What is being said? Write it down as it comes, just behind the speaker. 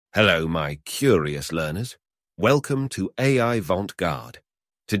Hello, my curious learners. Welcome to AI-vant Garde.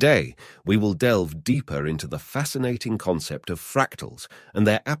 Today, we will delve deeper into the fascinating concept of fractals and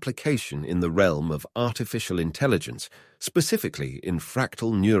their application in the realm of artificial intelligence, specifically in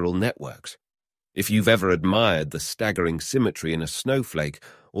fractal neural networks. If you've ever admired the staggering symmetry in a snowflake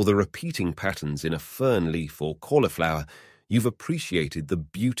or the repeating patterns in a fern leaf or cauliflower, you've appreciated the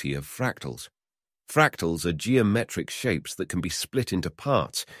beauty of fractals. Fractals are geometric shapes that can be split into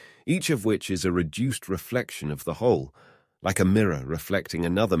parts, each of which is a reduced reflection of the whole, like a mirror reflecting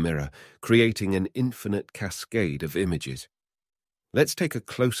another mirror, creating an infinite cascade of images. Let's take a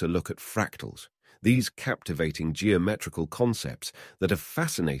closer look at fractals, these captivating geometrical concepts that have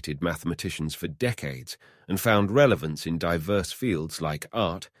fascinated mathematicians for decades and found relevance in diverse fields like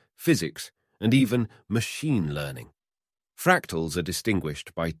art, physics, and even machine learning. Fractals are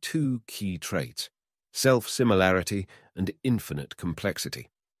distinguished by two key traits: self-similarity and infinite complexity.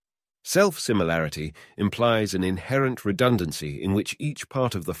 Self-similarity implies an inherent redundancy in which each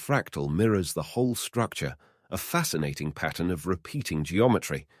part of the fractal mirrors the whole structure, a fascinating pattern of repeating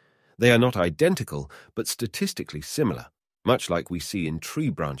geometry. They are not identical, but statistically similar, much like we see in tree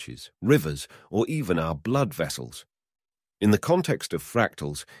branches, rivers, or even our blood vessels. In the context of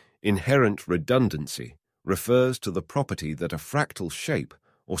fractals, inherent redundancy refers to the property that a fractal shape,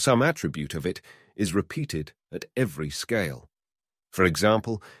 or some attribute of it, is repeated at every scale. For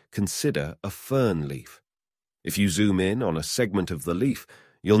example, consider a fern leaf. If you zoom in on a segment of the leaf,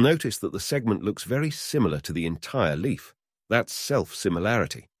 you'll notice that the segment looks very similar to the entire leaf. That's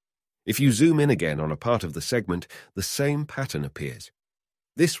self-similarity. If you zoom in again on a part of the segment, the same pattern appears.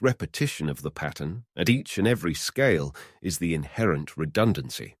 This repetition of the pattern, at each and every scale, is the inherent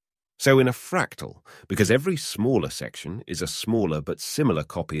redundancy. So in a fractal, because every smaller section is a smaller but similar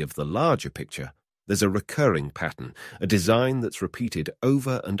copy of the larger picture, there's a recurring pattern, a design that's repeated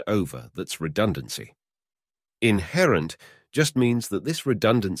over and over that's redundancy. Inherent just means that this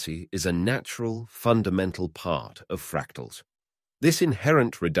redundancy is a natural, fundamental part of fractals. This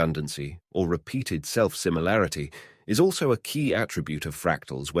inherent redundancy, or repeated self-similarity, is also a key attribute of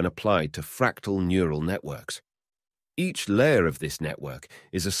fractals when applied to fractal neural networks. Each layer of this network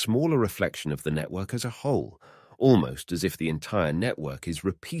is a smaller reflection of the network as a whole, almost as if the entire network is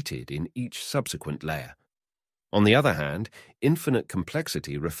repeated in each subsequent layer. On the other hand, infinite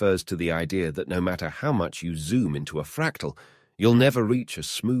complexity refers to the idea that no matter how much you zoom into a fractal, you'll never reach a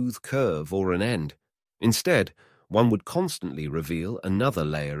smooth curve or an end. Instead, one would constantly reveal another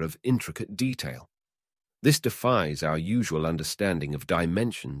layer of intricate detail. This defies our usual understanding of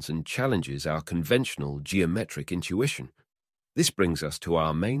dimensions and challenges our conventional geometric intuition. This brings us to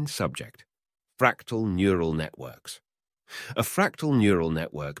our main subject: fractal neural networks. A fractal neural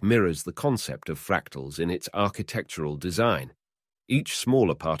network mirrors the concept of fractals in its architectural design. Each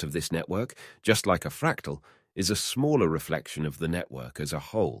smaller part of this network, just like a fractal, is a smaller reflection of the network as a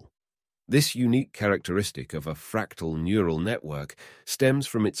whole. This unique characteristic of a fractal neural network stems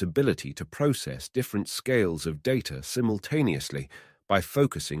from its ability to process different scales of data simultaneously by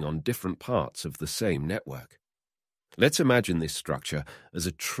focusing on different parts of the same network. Let's imagine this structure as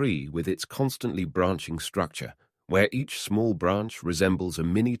a tree with its constantly branching structure, where each small branch resembles a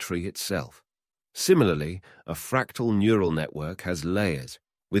mini-tree itself. Similarly, a fractal neural network has layers,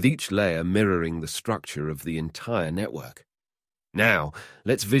 with each layer mirroring the structure of the entire network. Now,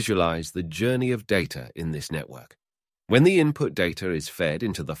 let's visualize the journey of data in this network. When the input data is fed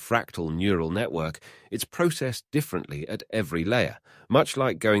into the fractal neural network, it's processed differently at every layer, much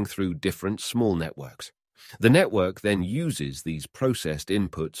like going through different small networks. The network then uses these processed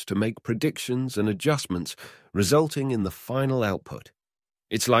inputs to make predictions and adjustments, resulting in the final output.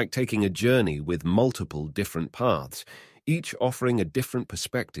 It's like taking a journey with multiple different paths, each offering a different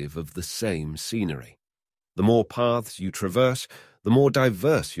perspective of the same scenery. The more paths you traverse, the more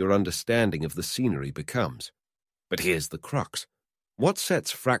diverse your understanding of the scenery becomes. But here's the crux. What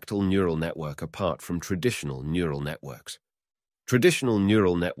sets fractal neural network apart from traditional neural networks? Traditional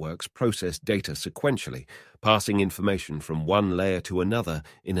neural networks process data sequentially, passing information from one layer to another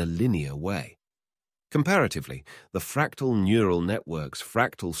in a linear way. Comparatively, the fractal neural network's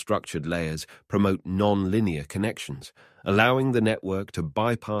fractal structured layers promote non-linear connections, allowing the network to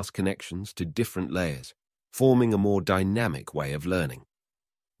bypass connections to different layers, forming a more dynamic way of learning.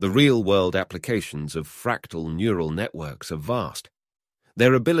 The real-world applications of fractal neural networks are vast.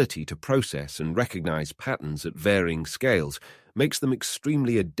 Their ability to process and recognize patterns at varying scales makes them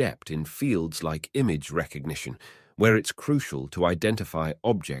extremely adept in fields like image recognition, where it's crucial to identify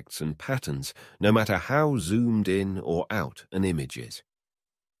objects and patterns no matter how zoomed in or out an image is.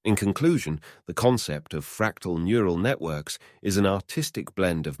 In conclusion, the concept of fractal neural networks is an artistic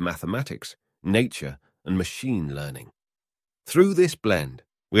blend of mathematics, nature, and machine learning. Through this blend,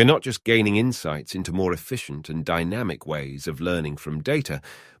 we are not just gaining insights into more efficient and dynamic ways of learning from data,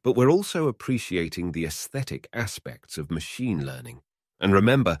 but we're also appreciating the aesthetic aspects of machine learning. And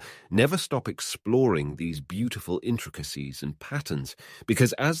remember, never stop exploring these beautiful intricacies and patterns,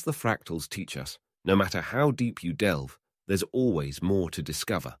 because as the fractals teach us, no matter how deep you delve, there's always more to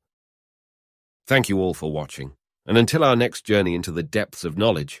discover. Thank you all for watching, and until our next journey into the depths of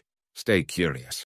knowledge, stay curious.